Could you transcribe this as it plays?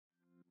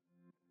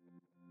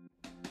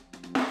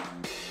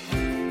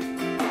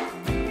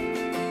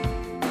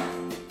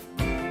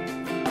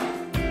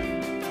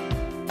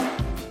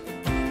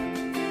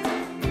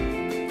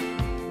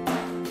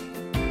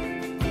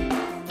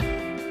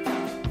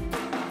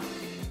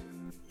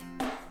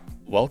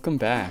Welcome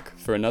back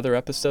for another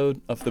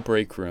episode of The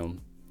Break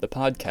Room, the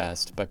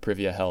podcast by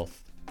Privia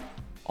Health.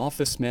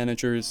 Office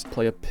managers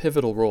play a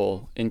pivotal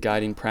role in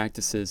guiding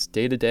practices'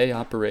 day-to-day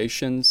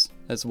operations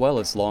as well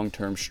as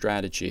long-term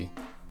strategy.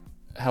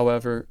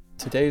 However,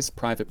 today's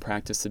private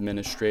practice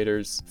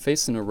administrators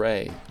face an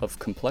array of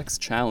complex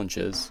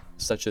challenges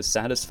such as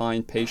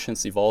satisfying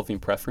patients' evolving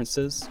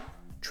preferences,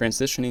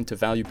 transitioning to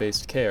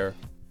value-based care,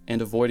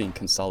 and avoiding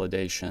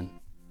consolidation.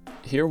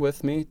 Here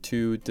with me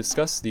to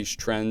discuss these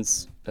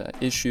trends,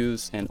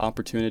 issues, and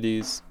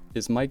opportunities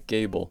is Mike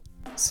Gebel,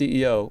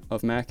 CEO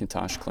of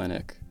McIntosh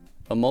Clinic,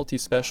 a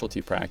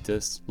multispecialty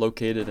practice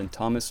located in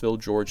Thomasville,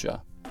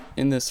 Georgia.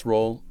 In this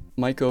role,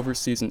 Mike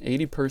oversees an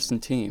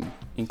 80-person team,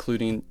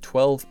 including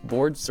 12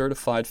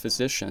 board-certified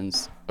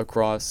physicians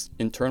across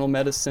internal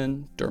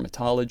medicine,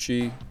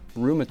 dermatology,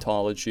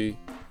 rheumatology,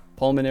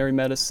 pulmonary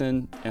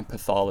medicine, and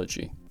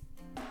pathology.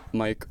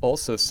 Mike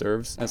also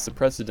serves as the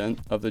president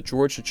of the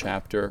Georgia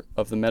chapter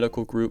of the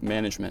Medical Group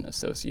Management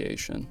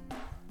Association.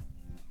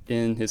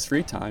 In his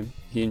free time,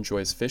 he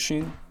enjoys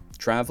fishing,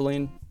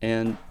 traveling,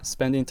 and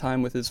spending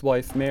time with his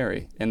wife,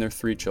 Mary, and their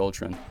 3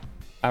 children.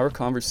 Our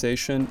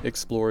conversation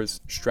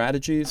explores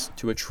strategies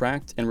to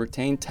attract and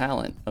retain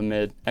talent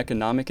amid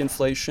economic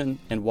inflation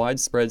and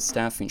widespread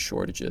staffing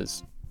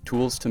shortages,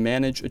 tools to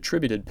manage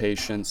attributed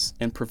patients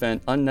and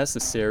prevent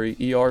unnecessary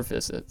ER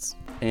visits,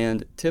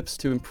 and tips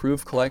to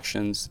improve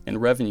collections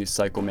and revenue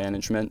cycle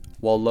management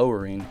while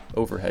lowering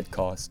overhead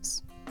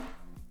costs.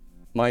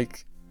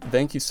 Mike,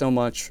 thank you so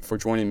much for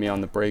joining me on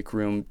the Break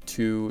Room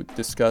to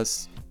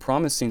discuss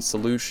promising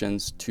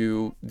solutions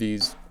to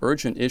these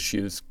urgent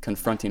issues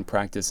confronting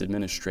practice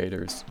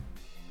administrators.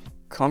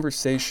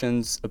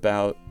 Conversations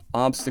about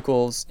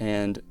obstacles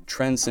and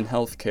trends in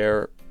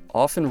healthcare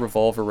often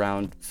revolve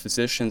around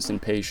physicians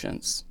and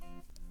patients.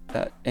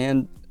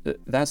 And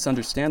that's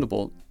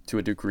understandable to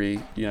a degree,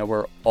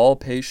 where all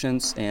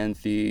patients and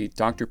the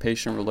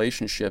doctor-patient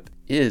relationship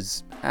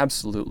is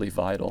absolutely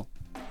vital.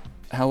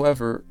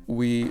 However,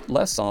 we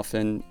less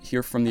often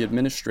hear from the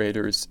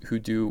administrators who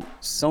do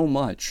so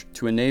much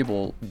to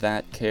enable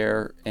that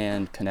care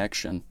and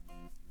connection.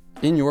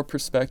 In your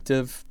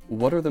perspective,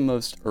 what are the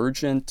most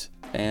urgent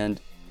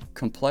and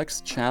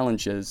complex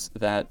challenges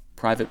that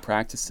private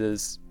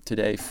practices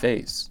today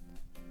face?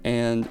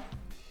 And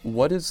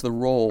what is the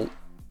role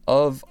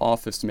of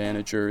office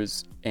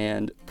managers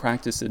and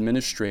practice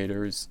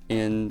administrators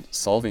in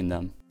solving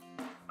them?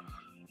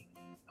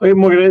 Hey,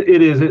 Morgan,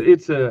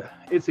 it's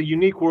a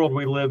unique world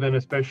we live in,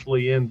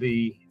 especially in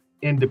the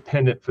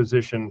independent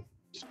physician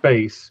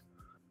space.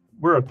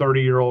 We're a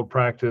 30-year-old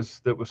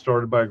practice that was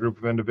started by a group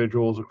of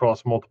individuals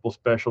across multiple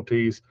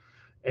specialties.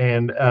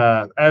 And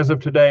as of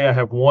today, I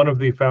have one of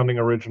the founding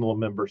original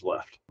members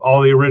left.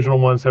 All the original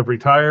ones have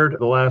retired.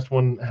 The last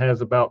one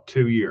has about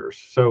 2 years.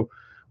 So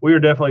we are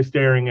definitely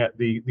staring at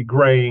the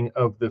graying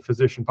of the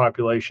physician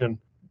population.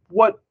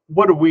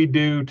 What do we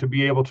do to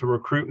be able to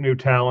recruit new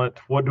talent?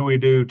 What do we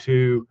do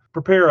to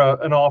prepare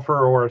an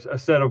offer or a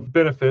set of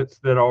benefits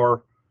that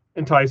are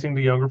enticing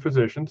to younger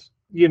physicians?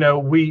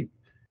 We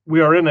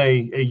are in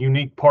a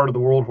unique part of the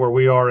world where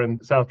we are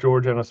in South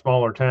Georgia in a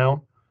smaller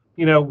town.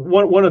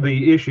 One of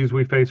the issues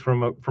we face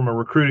from a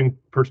recruiting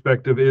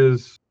perspective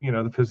is,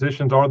 the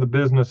physicians are the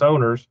business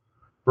owners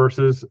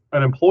versus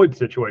an employed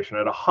situation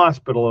at a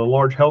hospital, a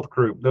large health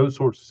group, those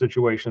sorts of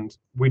situations.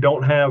 We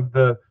don't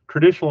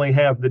traditionally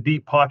have the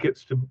deep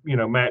pockets to,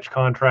 match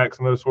contracts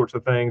and those sorts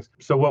of things.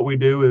 So what we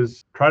do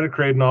is try to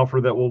create an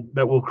offer that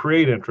will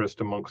create interest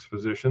amongst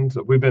physicians.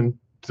 We've been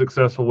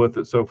successful with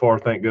it so far,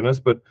 thank goodness.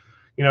 But,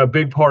 a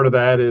big part of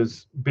that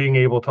is being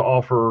able to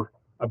offer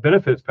a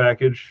benefits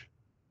package,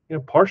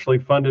 partially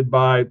funded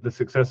by the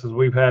successes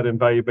we've had in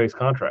value-based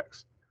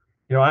contracts.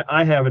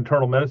 I have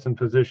internal medicine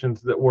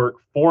physicians that work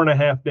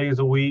 4.5 days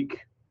a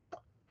week,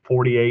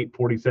 48,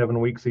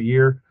 47 weeks a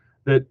year,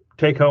 that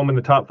take home in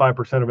the top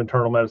 5% of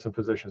internal medicine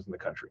physicians in the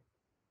country.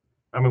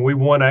 I mean, we've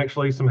won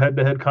actually some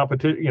head-to-head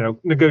competition,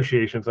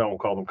 negotiations. I won't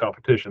call them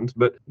competitions,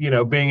 but,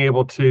 being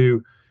able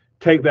to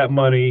take that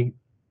money,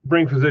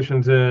 bring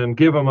physicians in,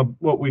 give them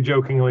what we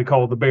jokingly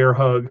call the bear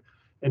hug,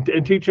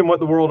 and teach them what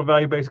the world of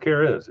value-based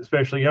care is,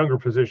 especially younger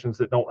physicians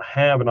that don't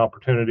have an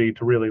opportunity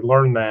to really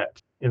learn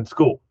that in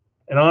school.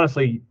 And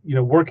honestly,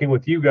 working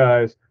with you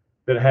guys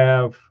that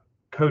have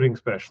coding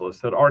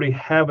specialists that already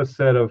have a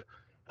set of,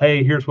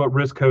 hey, here's what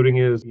risk coding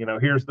is,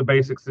 here's the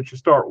basics that you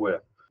start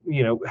with,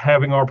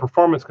 having our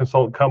performance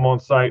consultant come on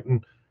site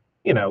and,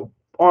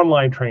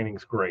 online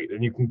training's great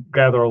and you can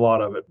gather a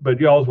lot of it, but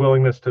y'all's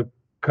willingness to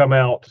come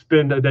out,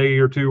 spend a day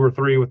or 2 or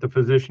 3 with the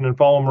physician and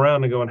follow them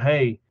around and going,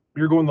 hey,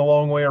 you're going the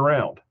long way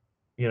around.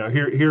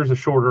 Here's a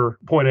shorter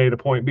point A to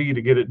point B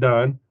to get it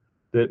done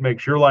that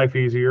makes your life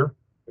easier.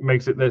 It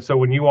makes it that so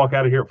when you walk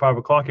out of here at 5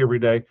 o'clock every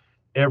day,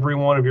 every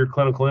one of your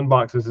clinical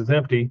inboxes is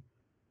empty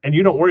and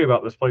you don't worry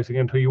about this place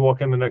again until you walk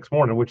in the next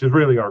morning, which is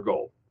really our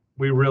goal.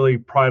 We really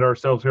pride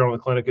ourselves here on the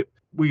clinic.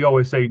 We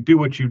always say, do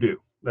what you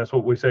do. That's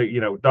what we say.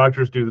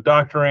 Doctors do the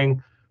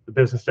doctoring, the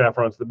business staff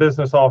runs the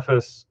business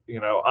office.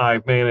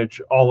 I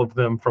manage all of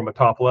them from a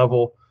top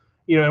level.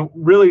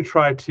 really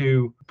try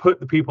to put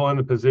the people in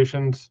the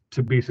positions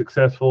to be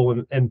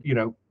successful. And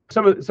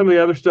some of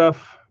the other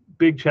stuff,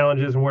 big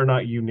challenges, and we're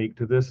not unique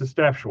to this, is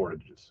staff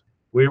shortages.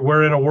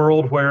 We're in a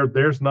world where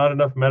there's not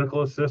enough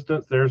medical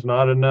assistants, there's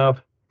not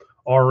enough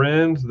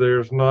RNs,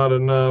 there's not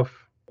enough,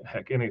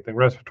 anything,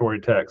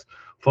 respiratory techs,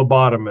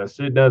 phlebotomists.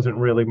 It doesn't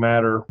really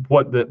matter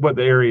what the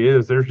area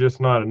is. There's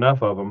just not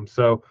enough of them.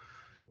 So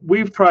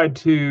we've tried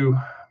to,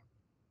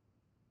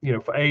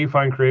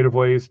 find creative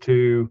ways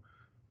to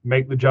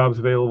make the jobs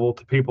available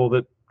to people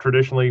that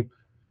traditionally,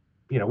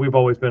 we've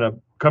always been a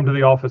come to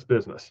the office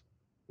business,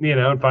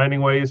 and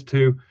finding ways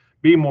to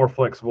be more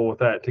flexible with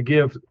that, to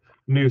give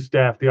new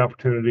staff the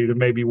opportunity to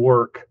maybe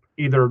work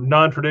either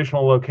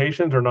non-traditional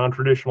locations or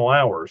non-traditional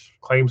hours.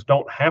 Claims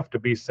don't have to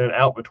be sent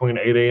out between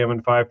 8 a.m.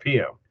 and 5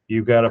 p.m.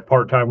 You've got a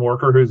part-time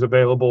worker who's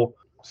available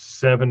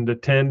 7 to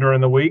 10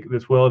 during the week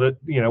that's willing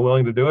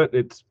to do it.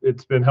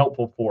 It's been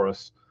helpful for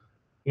us.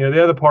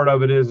 The other part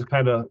of it is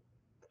kind of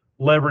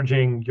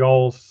leveraging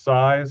y'all's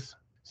size,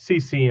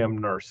 CCM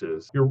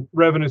nurses, your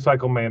revenue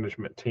cycle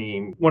management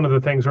team. One of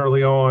the things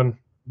early on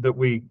that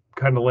we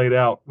kind of laid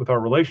out with our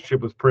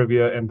relationship with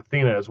Privia and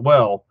Athena as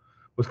well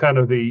was kind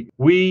of the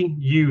we,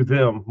 you,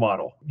 them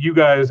model. You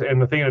guys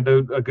and Athena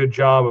do a good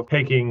job of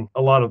taking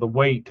a lot of the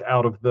weight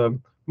out of the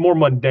more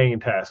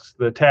mundane tasks,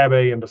 the tab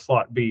A and the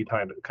slot B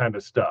kind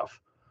of stuff,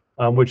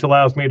 which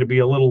allows me to be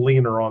a little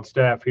leaner on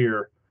staff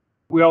here.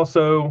 We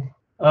also,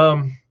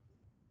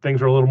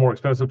 things are a little more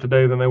expensive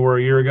today than they were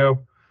a year ago.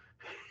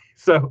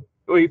 So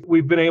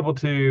we've been able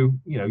to,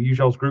 use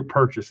y'all's group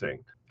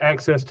purchasing,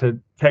 access to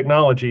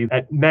technology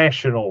at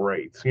national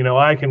rates.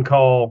 I can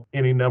call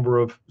any number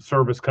of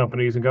service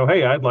companies and go,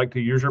 hey, I'd like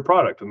to use your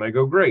product. And they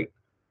go, great,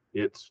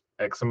 it's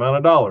X amount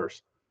of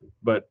dollars.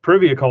 But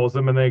Privia calls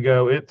them and they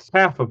go, it's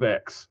half of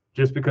X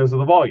just because of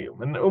the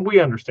volume. And we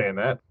understand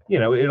that.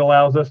 It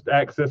allows us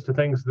access to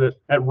things that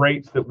at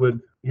rates that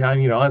would,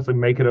 honestly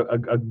make it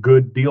a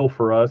good deal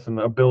for us, and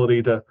the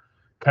ability to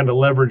kind of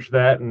leverage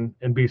that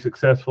and be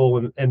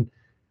successful and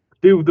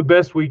do the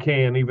best we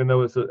can, even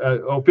though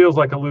it feels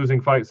like a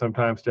losing fight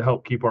sometimes, to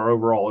help keep our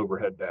overall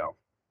overhead down.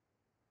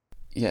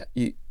 Yeah,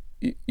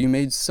 you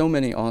made so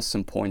many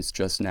awesome points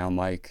just now,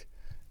 Mike,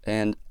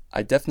 and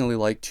I definitely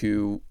like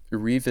to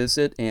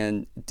revisit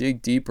and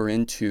dig deeper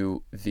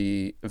into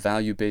the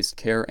value-based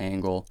care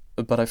angle,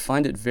 but I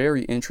find it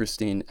very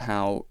interesting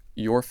how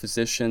your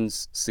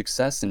physician's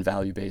success in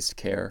value-based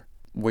care,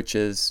 which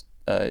is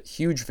a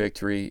huge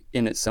victory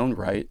in its own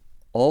right,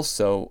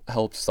 also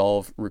helps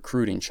solve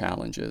recruiting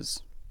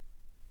challenges.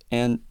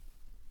 And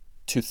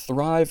to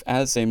thrive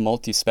as a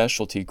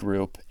multispecialty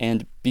group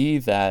and be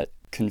that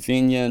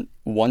convenient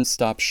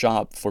one-stop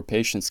shop for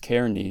patients'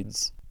 care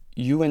needs,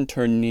 you in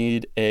turn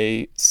need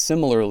a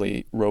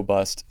similarly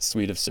robust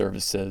suite of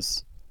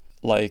services,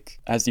 like,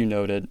 as you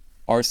noted,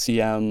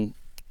 RCM,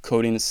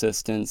 coding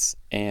assistance,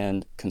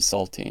 and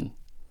consulting.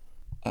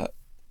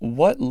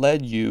 What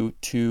led you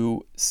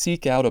to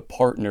seek out a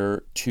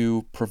partner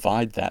to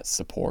provide that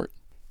support?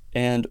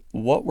 And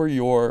what were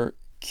your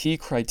key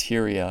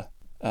criteria,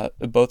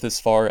 both as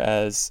far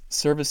as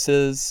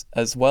services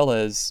as well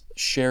as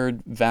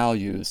shared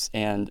values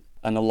and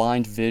an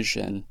aligned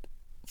vision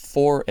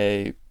for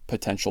a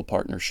potential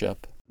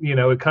partnership?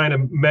 It kind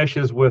of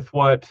meshes with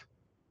what,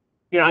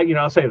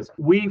 I'll say this.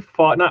 We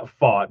not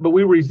fought, but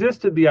we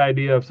resisted the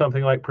idea of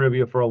something like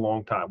Privia for a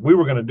long time. We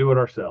were going to do it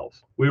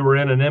ourselves. We were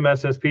in an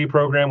MSSP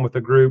program with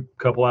a group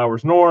a couple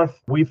hours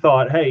north. We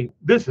thought, hey,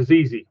 this is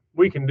easy.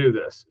 We can do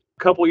this.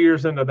 A couple of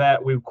years into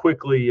that, we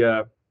quickly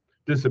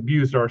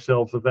disabused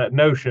ourselves of that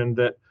notion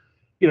that,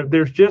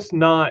 there's just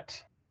not,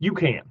 you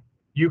can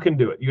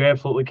do it. You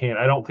absolutely can.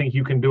 I don't think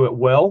you can do it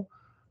well.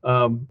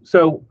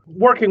 So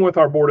working with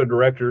our board of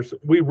directors,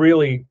 we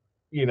really,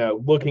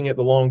 looking at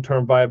the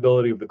long-term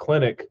viability of the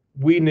clinic,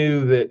 we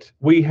knew that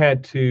we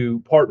had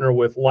to partner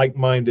with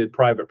like-minded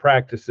private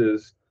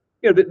practices,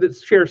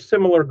 that share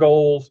similar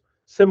goals,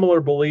 similar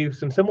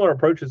beliefs, and similar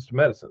approaches to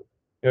medicine.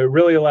 It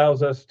really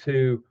allows us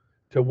to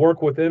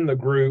work within the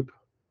group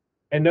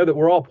and know that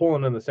we're all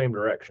pulling in the same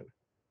direction.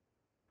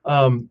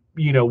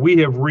 We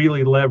have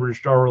really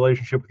leveraged our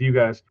relationship with you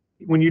guys.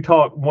 When you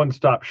talk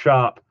one-stop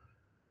shop,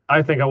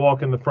 I think I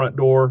walk in the front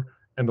door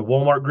and the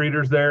Walmart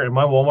greeter's there, and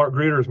my Walmart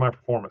greeter is my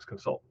performance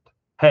consultant.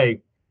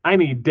 Hey, I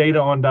need data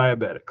on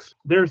diabetics.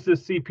 There's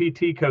this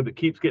CPT code that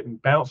keeps getting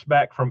bounced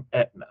back from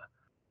Aetna.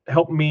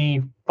 Help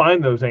me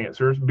find those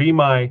answers. Be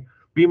my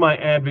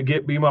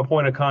advocate. Be my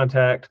point of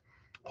contact.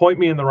 Point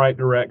me in the right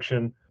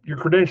direction. Your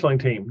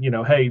credentialing team.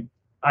 Hey,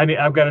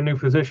 I've got a new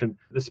physician.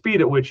 The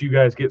speed at which you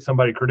guys get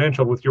somebody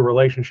credentialed with your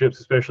relationships,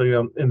 especially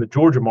in the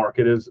Georgia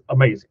market, is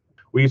amazing.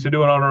 We used to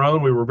do it on our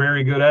own. We were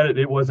very good at it.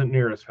 It wasn't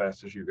near as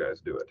fast as you guys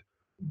do it.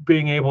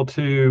 Being able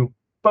to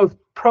both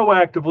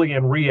proactively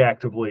and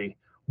reactively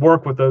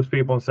work with those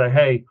people and say,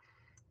 hey,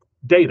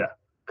 data,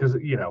 because,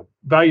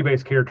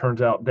 value-based care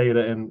turns out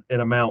data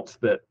in amounts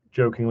that,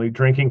 jokingly,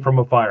 drinking from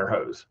a fire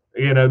hose,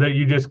 that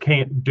you just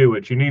can't do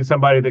it. You need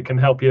somebody that can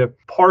help you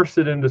parse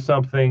it into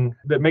something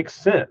that makes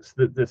sense,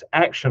 that's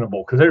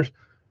actionable, because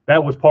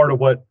that was part of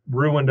what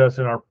ruined us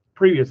in our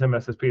previous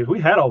MSSP is we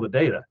had all the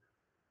data.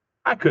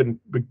 I couldn't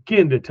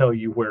begin to tell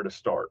you where to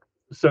start.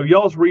 So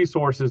y'all's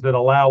resources that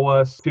allow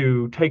us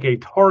to take a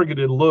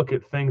targeted look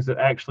at things that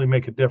actually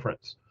make a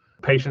difference.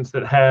 Patients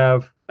that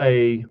have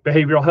a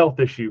behavioral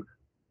health issue,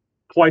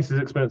 twice as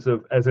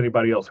expensive as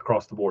anybody else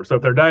across the board. So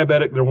if they're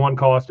diabetic, they're one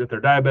cost. If they're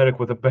diabetic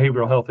with a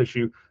behavioral health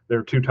issue,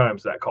 they're 2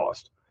 times that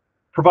cost.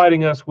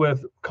 Providing us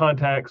with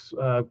contacts,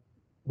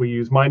 we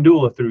use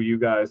Mindula through you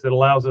guys that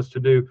allows us to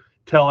do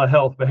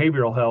telehealth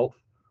behavioral health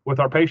with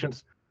our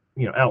patients.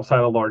 Outside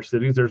of large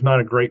cities, there's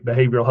not a great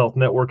behavioral health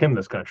network in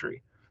this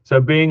country.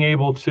 So being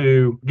able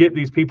to get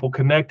these people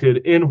connected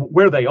in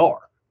where they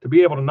are, to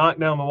be able to knock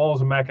down the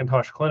walls of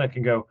McIntosh Clinic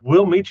and go,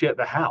 we'll meet you at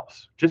the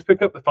house. Just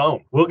pick up the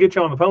phone. We'll get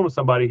you on the phone with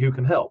somebody who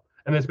can help.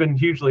 And it's been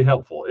hugely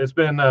helpful. It's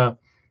been,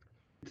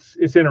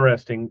 it's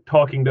interesting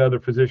talking to other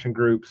physician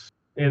groups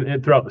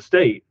in throughout the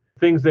state,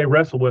 things they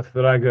wrestle with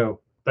that I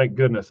go, thank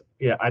goodness,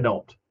 yeah, I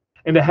don't.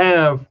 And to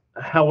have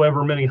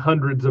however many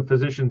hundreds of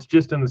physicians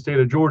just in the state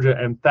of Georgia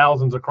and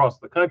thousands across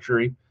the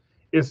country,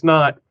 it's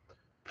not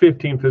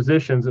 15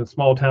 physicians in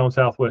small town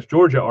Southwest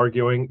Georgia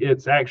arguing.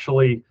 It's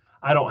actually,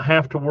 I don't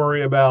have to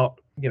worry about,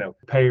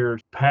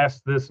 payers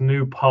pass this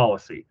new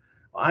policy.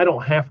 I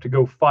don't have to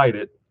go fight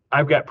it.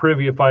 I've got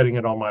Privia fighting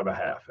it on my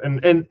behalf.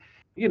 And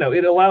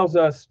it allows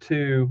us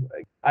to,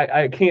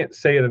 I can't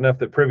say it enough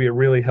that Privia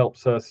really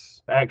helps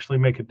us actually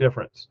make a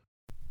difference.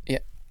 Yeah,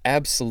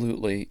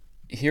 absolutely.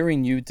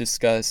 Hearing you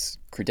discuss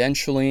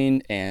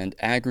credentialing and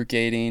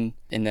aggregating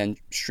and then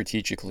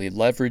strategically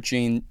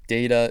leveraging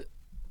data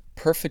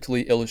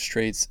perfectly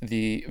illustrates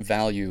the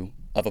value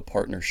of a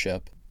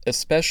partnership,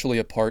 especially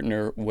a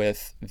partner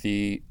with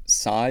the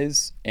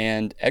size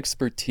and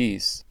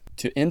expertise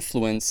to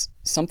influence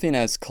something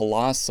as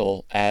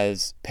colossal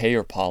as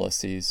payer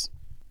policies.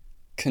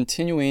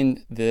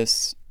 Continuing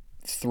this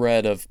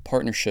thread of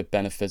partnership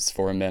benefits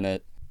for a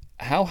minute,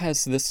 how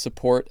has this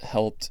support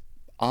helped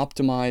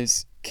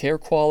optimize care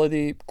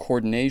quality,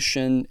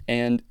 coordination,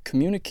 and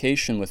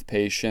communication with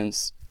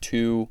patients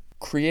to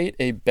create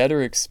a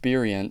better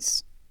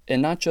experience,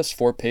 and not just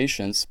for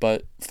patients,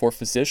 but for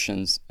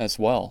physicians as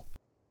well?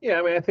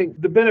 Yeah, I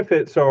think the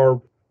benefits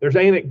are, there's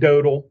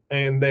anecdotal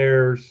and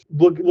there's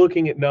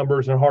looking at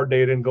numbers and hard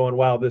data and going,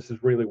 wow, this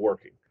is really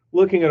working.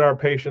 Looking at our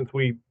patients,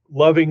 we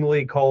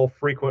lovingly call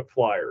frequent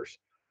flyers.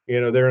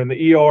 They're in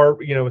the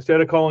ER,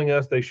 instead of calling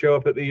us, they show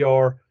up at the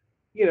ER.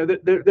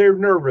 They're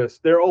nervous,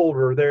 they're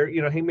older,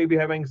 he maybe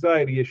have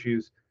anxiety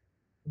issues.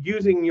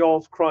 Using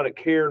y'all's chronic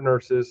care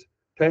nurses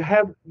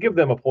to give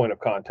them a point of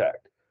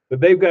contact. But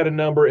they've got a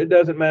number, it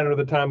doesn't matter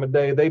the time of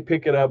day, they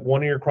pick it up,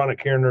 one of your chronic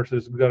care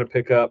nurses is going to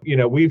pick up.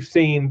 We've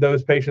seen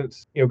those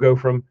patients, go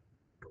from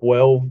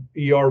 12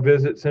 ER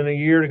visits in a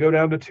year to go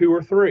down to 2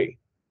 or 3.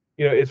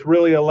 It's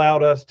really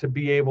allowed us to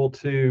be able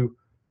to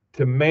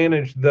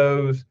manage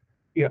those.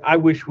 I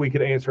wish we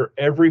could answer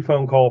every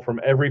phone call from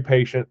every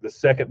patient the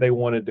second they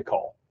wanted to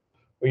call.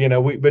 We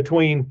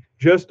between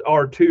just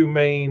our 2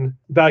 main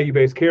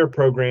value-based care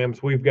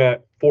programs, we've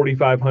got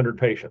 4,500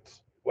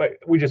 patients.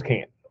 We just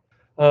can't.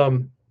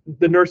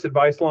 The nurse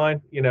advice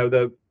line,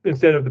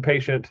 instead of the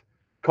patient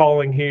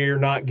calling here,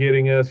 not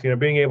getting us,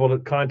 being able to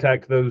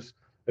contact those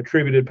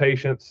attributed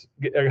patients,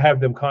 or have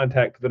them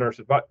contact the nurse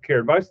care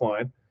advice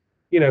line,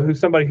 who's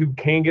somebody who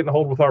can get in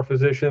hold with our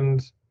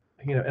physicians.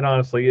 And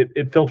honestly,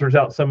 it filters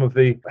out some of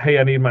the, hey,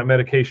 I need my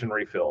medication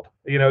refilled.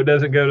 It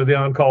doesn't go to the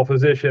on-call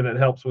physician. It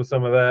helps with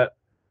some of that.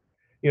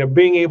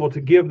 Being able to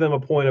give them a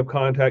point of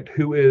contact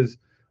who is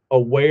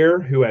aware,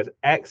 who has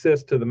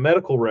access to the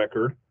medical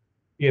record,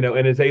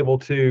 and is able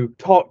to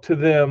talk to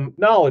them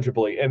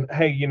knowledgeably. And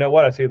hey, you know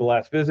what? I see the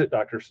last visit,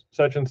 Dr.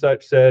 Such and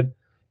such said,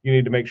 you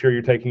need to make sure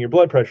you're taking your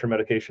blood pressure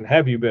medication.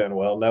 Have you been?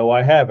 Well, no,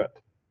 I haven't.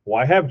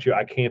 Why haven't you?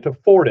 I can't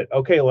afford it.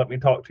 Okay, let me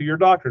talk to your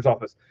doctor's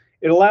office.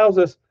 It allows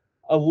us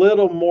a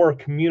little more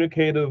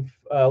communicative,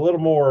 a little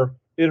more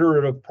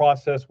iterative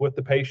process with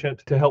the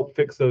patient to help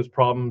fix those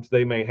problems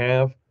they may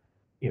have.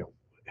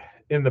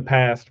 In the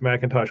past,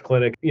 McIntosh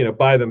Clinic,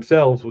 by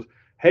themselves was,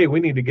 hey, we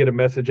need to get a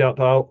message out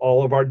to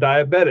all of our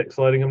diabetics,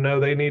 letting them know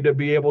they need to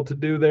be able to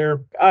do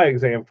their eye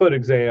exam, foot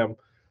exam,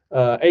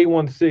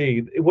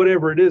 A1C,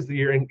 whatever it is the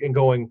year, and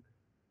going,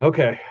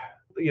 okay,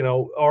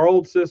 our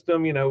old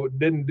system,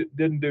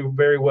 didn't do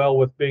very well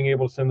with being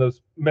able to send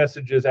those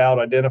messages out,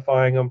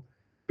 identifying them.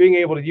 Being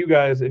able to you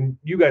guys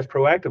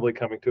proactively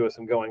coming to us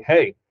and going,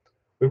 hey,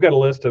 we've got a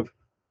list of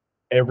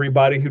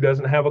everybody who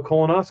doesn't have a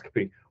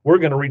colonoscopy. We're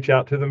going to reach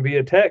out to them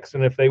via text,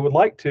 and if they would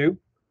like to,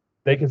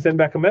 they can send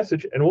back a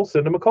message and we'll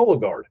send them a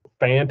Cologuard.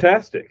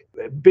 Fantastic.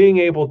 Being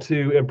able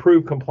to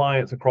improve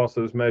compliance across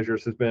those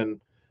measures has been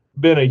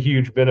a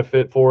huge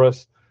benefit for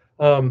us.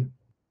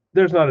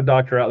 There's not a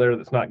doctor out there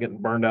that's not getting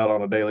burned out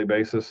on a daily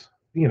basis.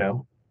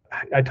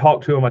 I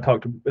talk to them, I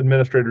talk to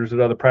administrators at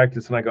other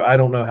practice, and I go, I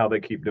don't know how they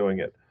keep doing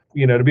it.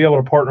 To be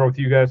able to partner with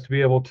you guys, to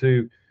be able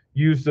to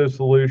use those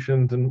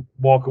solutions and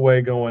walk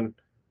away going,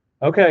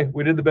 okay,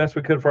 we did the best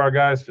we could for our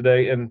guys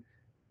today, and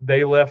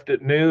they left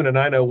at noon, and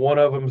I know one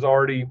of them's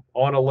already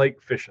on a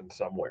lake fishing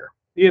somewhere.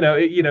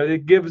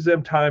 It gives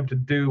them time to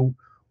do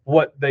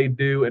what they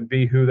do and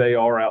be who they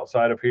are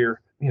outside of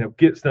here,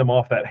 gets them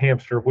off that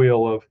hamster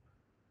wheel of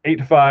 8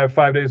 to 5,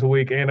 5 days a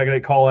week, and I got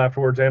a call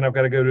afterwards, and I've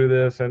got to go do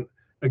this. And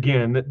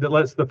again, that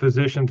lets the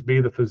physicians be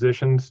the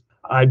physicians.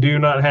 I do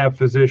not have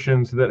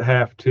physicians that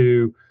have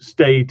to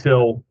stay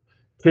till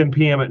 10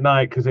 p.m. at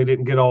night because they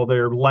didn't get all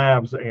their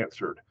labs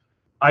answered.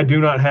 I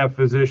do not have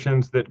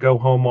physicians that go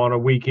home on a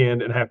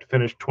weekend and have to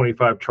finish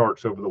 25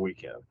 charts over the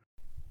weekend.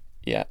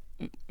 Yeah,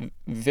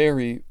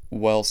 very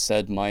well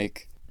said,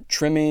 Mike.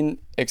 Trimming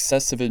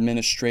excessive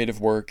administrative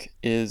work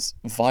is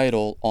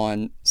vital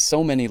on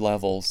so many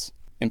levels.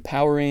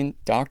 Empowering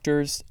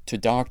doctors to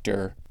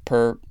doctor,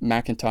 per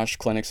McIntosh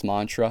Clinic's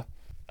mantra.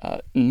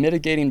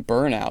 Mitigating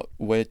burnout,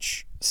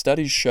 which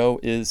studies show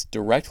is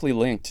directly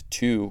linked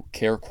to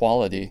care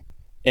quality.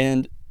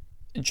 And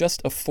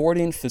just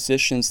affording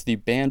physicians the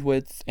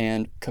bandwidth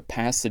and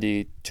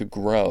capacity to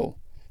grow,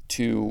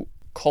 to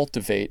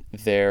cultivate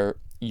their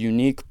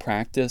unique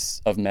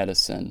practice of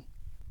medicine.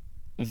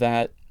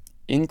 That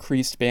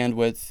increased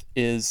bandwidth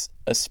is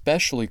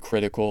especially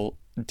critical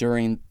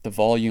during the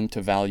volume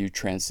to value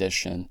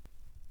transition.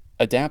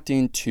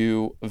 Adapting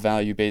to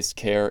value-based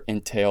care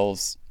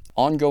entails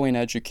ongoing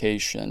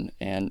education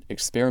and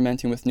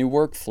experimenting with new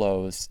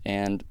workflows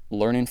and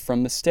learning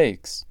from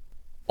mistakes,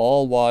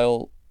 all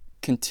while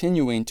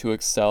continuing to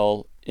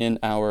excel in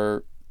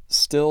our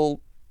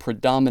still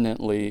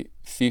predominantly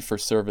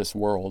fee-for-service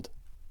world.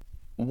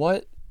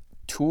 What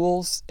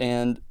tools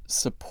and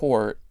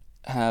support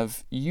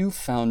have you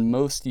found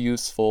most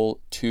useful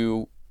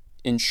to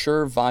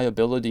ensure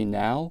viability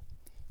now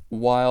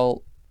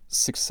while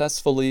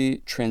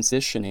successfully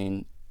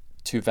transitioning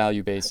to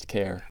value-based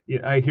care?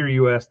 Yeah, I hear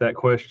you ask that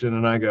question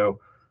and I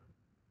go,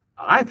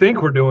 I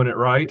think we're doing it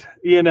right.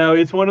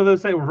 It's one of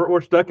those things.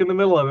 We're stuck in the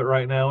middle of it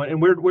right now,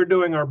 and we're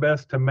doing our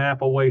best to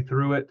map a way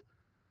through it.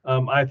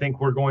 I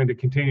think we're going to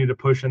continue to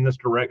push in this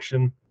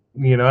direction.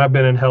 I've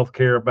been in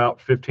healthcare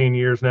about 15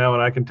 years now,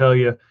 and I can tell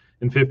you,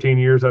 in 15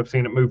 years, I've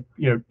seen it move,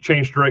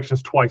 change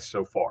directions twice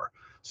so far.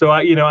 So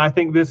I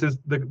think this is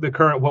the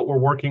current what we're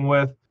working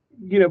with.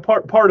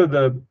 Part of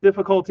the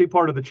difficulty,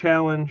 part of the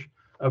challenge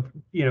of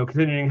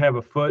continuing to have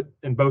a foot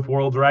in both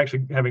worlds, or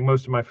actually having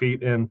most of my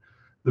feet in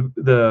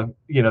the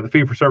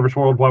fee-for-service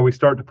world while we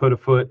start to put a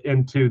foot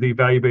into the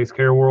value-based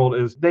care world,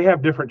 is they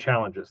have different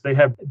challenges. They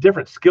have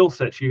different skill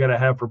sets you got to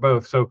have for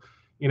both. So,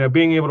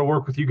 being able to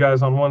work with you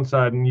guys on one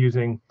side and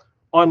using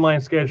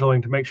online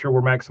scheduling to make sure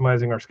we're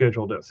maximizing our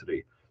schedule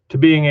density, to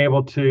being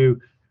able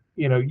to,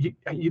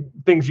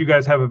 things you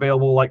guys have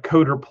available like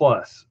Coder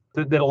Plus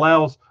that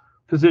allows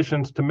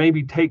physicians to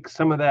maybe take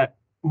some of that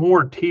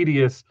more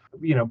tedious,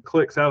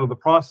 clicks out of the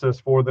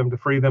process for them to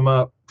free them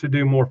up to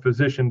do more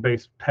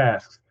physician-based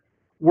tasks.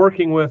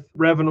 Working with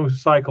revenue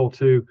cycle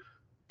to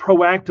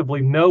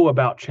proactively know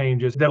about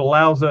changes that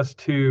allows us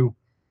to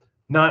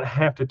not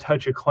have to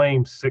touch a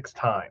claim 6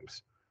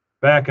 times,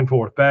 back and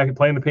forth,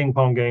 playing the ping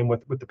pong game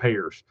with the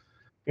payers.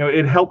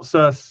 It helps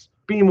us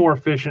be more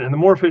efficient, and the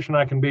more efficient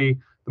I can be,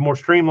 the more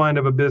streamlined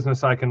of a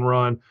business I can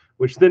run,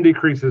 which then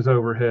decreases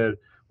overhead,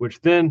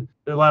 which then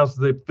allows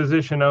the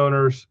physician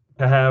owners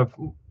to have,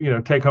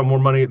 take home more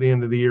money at the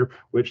end of the year,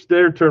 which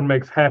their turn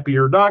makes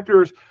happier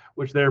doctors,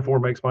 which therefore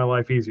makes my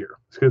life easier.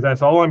 Because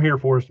that's all I'm here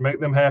for, is to make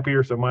them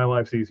happier so my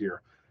life's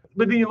easier.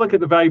 But then you look at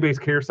the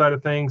value-based care side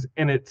of things,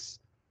 and it's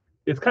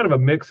kind of a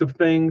mix of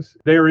things.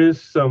 There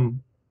is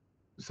some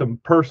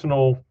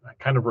personal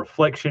kind of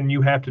reflection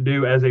you have to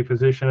do as a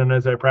physician and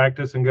as a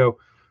practice, and go,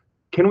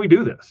 can we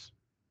do this?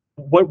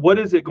 What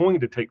is it going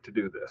to take to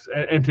do this?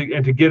 And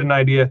to get an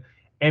idea,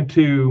 and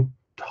to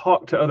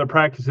talk to other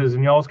practices.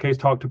 In y'all's case,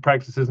 talk to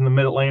practices in the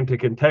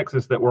Mid-Atlantic and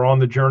Texas that were on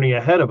the journey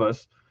ahead of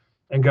us,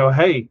 and go,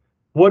 hey,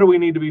 what do we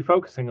need to be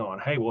focusing on?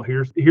 Hey, well,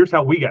 here's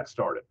how we got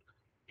started.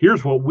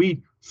 Here's what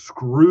we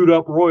screwed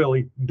up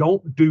royally.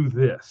 Don't do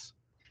this.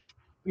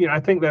 I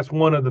think that's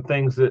one of the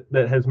things that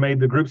has made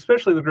the group,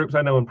 especially the groups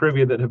I know in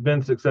Privia that have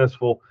been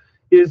successful,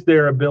 is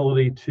their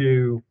ability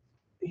to,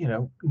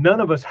 none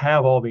of us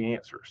have all the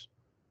answers.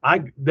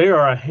 There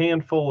are a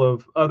handful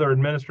of other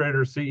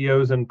administrators,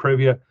 CEOs in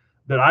Privia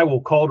that I will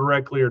call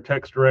directly or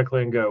text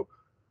directly and go,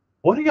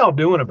 what are y'all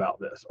doing about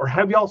this? Or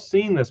have y'all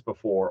seen this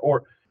before?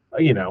 Or,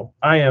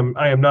 I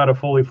am not a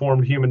fully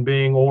formed human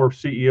being or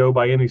CEO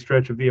by any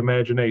stretch of the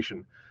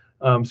imagination.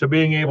 So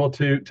being able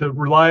to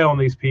rely on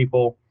these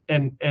people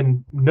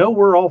and know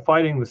we're all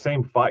fighting the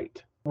same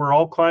fight. We're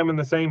all climbing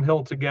the same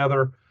hill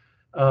together,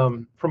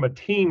 from a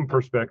team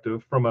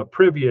perspective, from a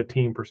Privia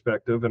team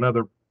perspective and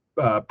other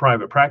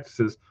private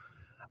practices.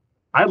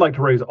 I'd like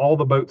to raise all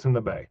the boats in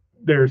the bay.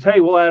 There's, hey,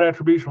 we'll add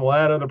attribution, we'll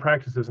add other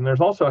practices. And there's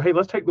also, hey,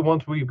 let's take the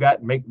ones we've got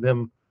and make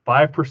them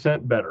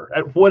 5% better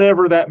at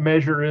whatever that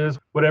measure is,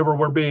 whatever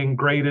we're being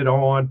graded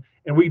on.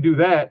 And we do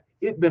that,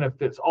 it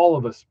benefits all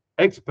of us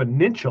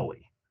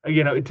exponentially,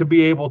 to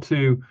be able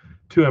to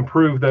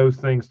improve those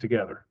things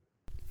together.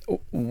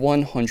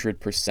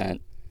 100%.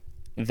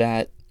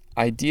 That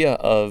idea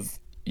of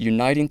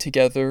uniting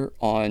together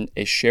on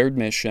a shared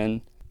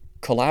mission,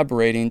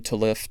 collaborating to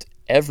lift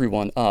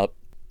everyone up,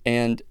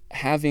 and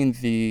having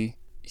the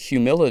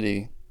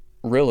humility,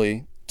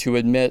 really, to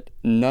admit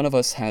none of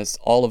us has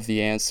all of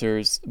the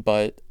answers,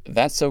 but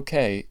that's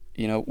okay.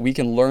 We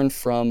can learn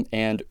from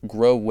and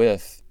grow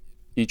with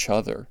each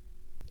other.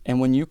 And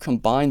when you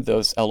combine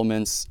those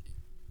elements,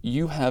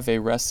 you have a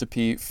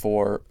recipe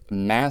for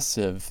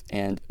massive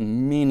and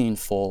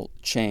meaningful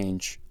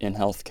change in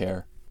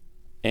healthcare.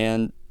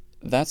 And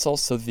that's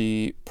also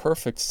the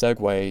perfect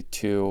segue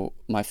to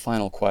my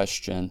final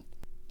question.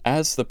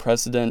 As the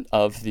president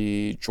of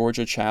the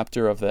Georgia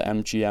chapter of the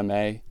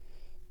MGMA,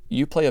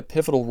 you play a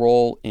pivotal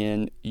role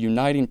in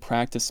uniting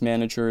practice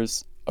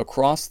managers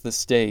across the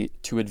state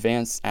to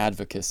advance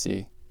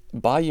advocacy.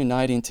 By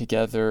uniting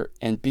together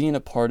and being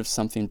a part of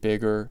something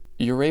bigger,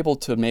 you're able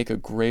to make a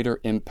greater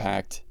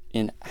impact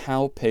in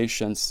how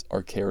patients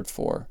are cared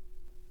for.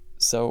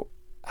 So,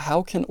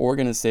 how can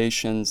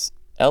organizations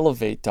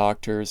elevate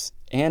doctors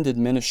and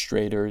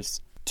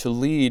administrators to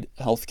lead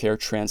healthcare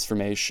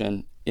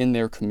transformation in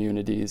their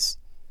communities?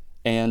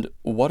 And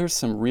what are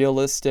some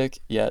realistic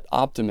yet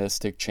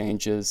optimistic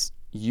changes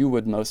you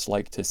would most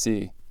like to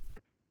see?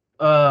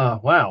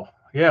 Wow.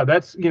 Yeah,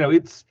 that's,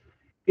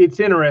 it's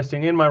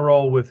interesting. In my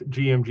role with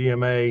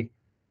GMGMA,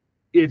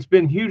 it's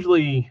been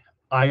hugely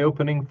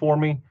eye-opening for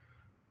me.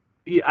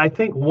 I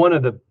think one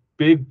of the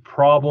big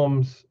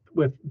problems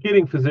with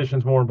getting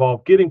physicians more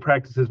involved, getting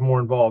practices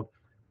more involved,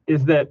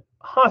 is that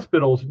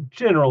hospitals,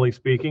 generally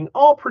speaking,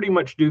 all pretty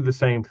much do the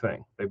same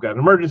thing. They've got an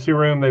emergency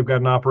room, they've got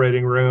an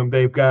operating room,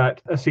 they've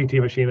got a CT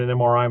machine, an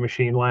MRI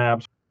machine,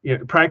 labs.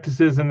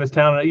 Practices in this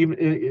town, even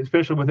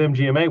especially with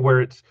MGMA,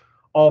 where it's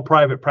all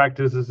private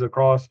practices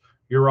across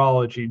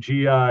urology,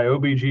 GI,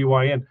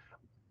 OBGYN.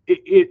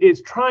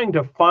 It's trying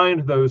to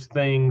find those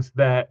things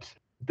that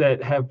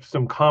have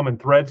some common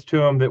threads to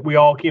them that we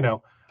all,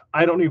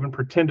 I don't even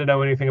pretend to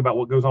know anything about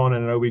what goes on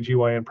in an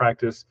OBGYN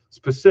practice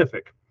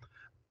specific,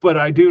 but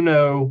I do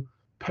know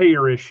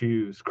payer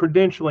issues,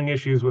 credentialing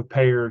issues with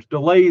payers,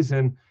 delays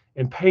in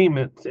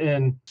payments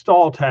and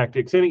stall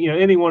tactics.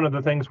 Any one of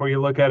the things where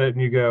you look at it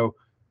and you go,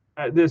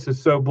 this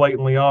is so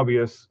blatantly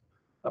obvious.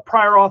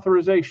 Prior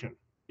authorization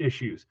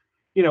issues.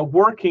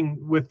 Working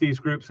with these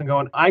groups and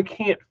going, I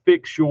can't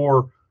fix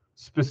your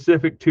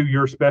specific to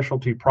your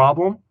specialty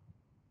problem,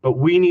 but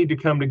we need to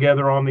come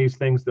together on these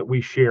things that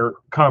we share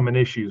common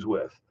issues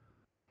with.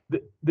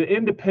 The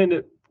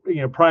independent,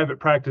 private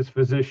practice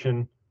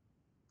physician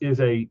is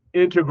a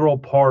integral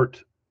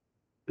part,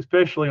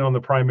 especially on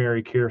the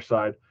primary care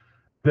side,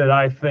 that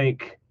I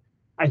think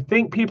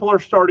people are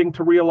starting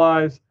to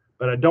realize,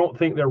 but I don't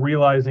think they're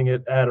realizing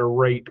it at a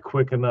rate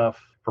quick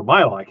enough for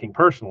my liking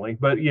personally.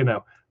 But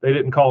they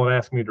didn't call and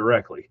ask me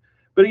directly.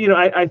 But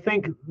I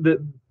think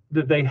that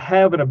they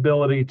have an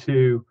ability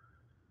to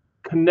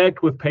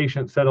connect with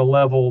patients at a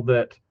level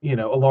that a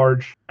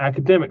large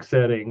academic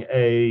setting,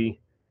 a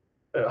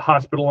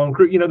hospital-owned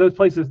group, those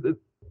places that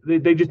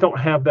they just don't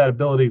have that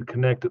ability to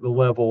connect at the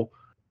level.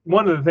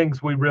 One of the things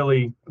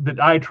that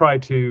I try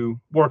to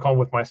work on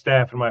with my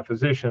staff and my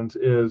physicians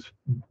is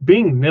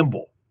being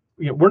nimble.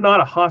 We're not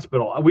a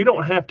hospital. We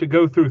don't have to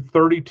go through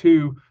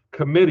 32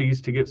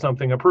 committees to get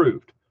something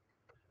approved.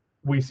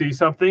 We see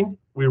something,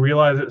 we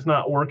realize it's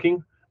not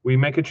working, we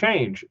make a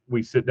change.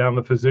 We sit down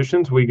with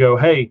physicians, we go,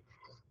 hey,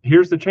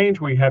 here's the change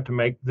we have to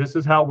make. This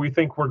is how we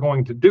think we're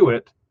going to do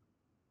it.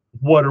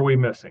 What are we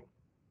missing?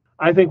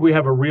 I think we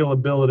have a real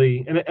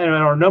ability, and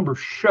our numbers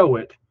show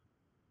it,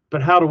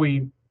 but how do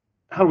we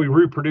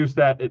reproduce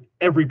that at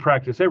every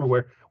practice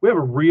everywhere? We have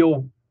a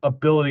real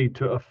ability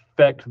to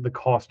affect the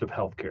cost of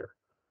healthcare.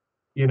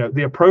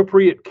 The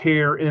appropriate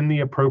care in the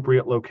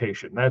appropriate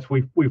location. That's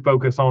we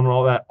focus on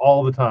all that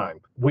all the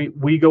time.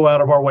 We go out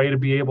of our way to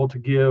be able to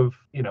give,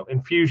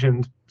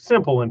 infusions,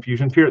 simple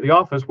infusions here at the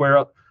office where,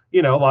 a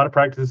lot of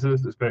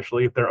practices,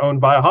 especially if they're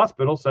owned by a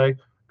hospital, say,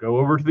 go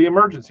over to the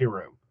emergency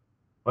room.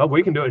 Well,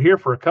 we can do it here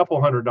for a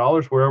couple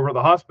 $100, where over at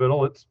the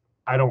hospital, it's,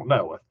 I don't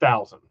know,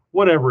 $1,000,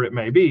 whatever it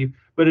may be,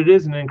 but it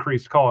is an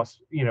increased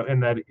cost, in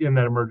that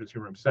emergency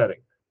room setting.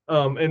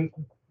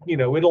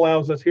 It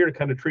allows us here to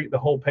kind of treat the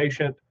whole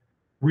patient,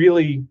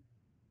 really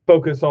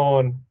focus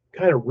on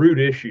kind of root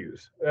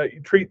issues,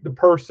 treat the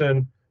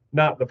person,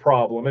 not the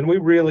problem. And we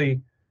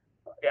really,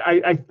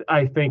 I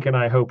think, and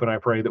I hope, and I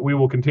pray that we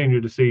will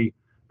continue to see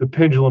the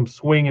pendulum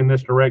swing in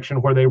this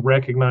direction, where they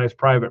recognize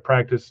private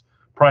practice,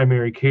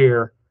 primary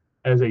care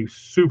as a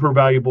super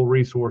valuable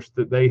resource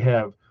that they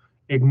have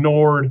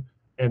ignored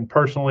and,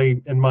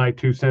 personally, in my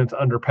 2 cents,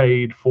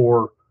 underpaid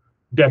for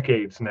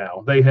decades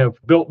now. They have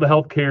built the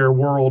healthcare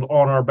world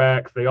on our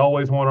backs. They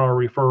always want our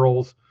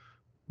referrals,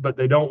 but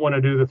they don't want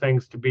to do the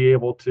things to be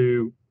able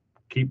to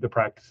keep the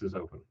practices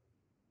open.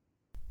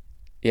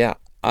 Yeah,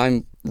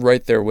 I'm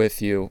right there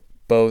with you,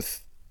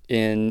 both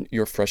in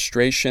your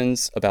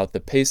frustrations about the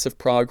pace of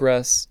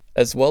progress,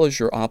 as well as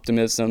your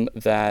optimism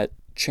that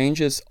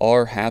changes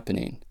are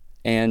happening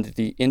and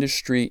the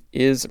industry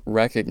is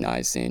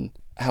recognizing,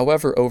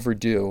 however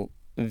overdue,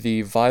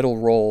 the vital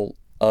role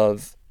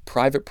of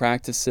private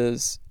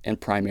practices and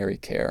primary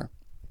care.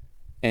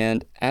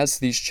 And as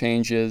these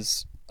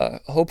changes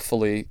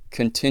hopefully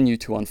continue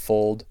to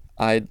unfold,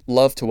 I'd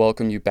love to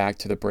welcome you back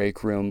to the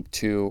break room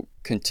to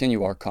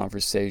continue our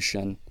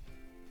conversation.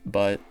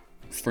 But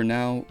for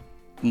now,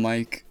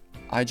 Mike,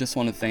 I just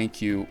want to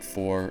thank you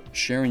for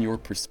sharing your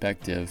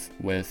perspective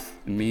with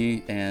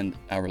me and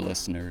our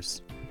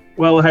listeners.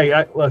 Well, hey,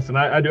 I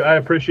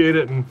appreciate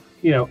it, and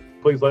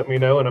please let me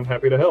know, and I'm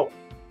happy to help.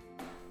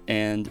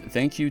 And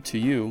thank you to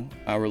you,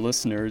 our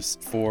listeners,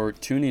 for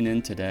tuning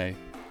in today.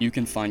 You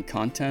can find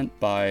content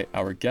by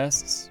our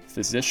guests,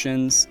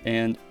 physicians,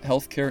 and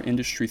healthcare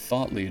industry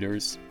thought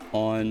leaders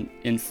on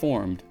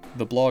Informed,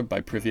 the blog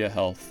by Privia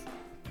Health.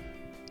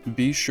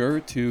 Be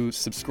sure to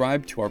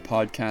subscribe to our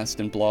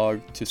podcast and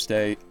blog to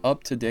stay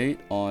up to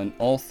date on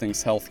all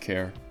things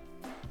healthcare.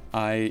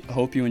 I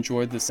hope you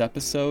enjoyed this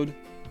episode,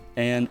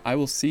 and I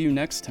will see you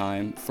next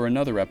time for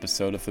another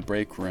episode of The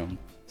Break Room.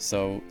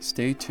 So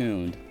stay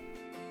tuned.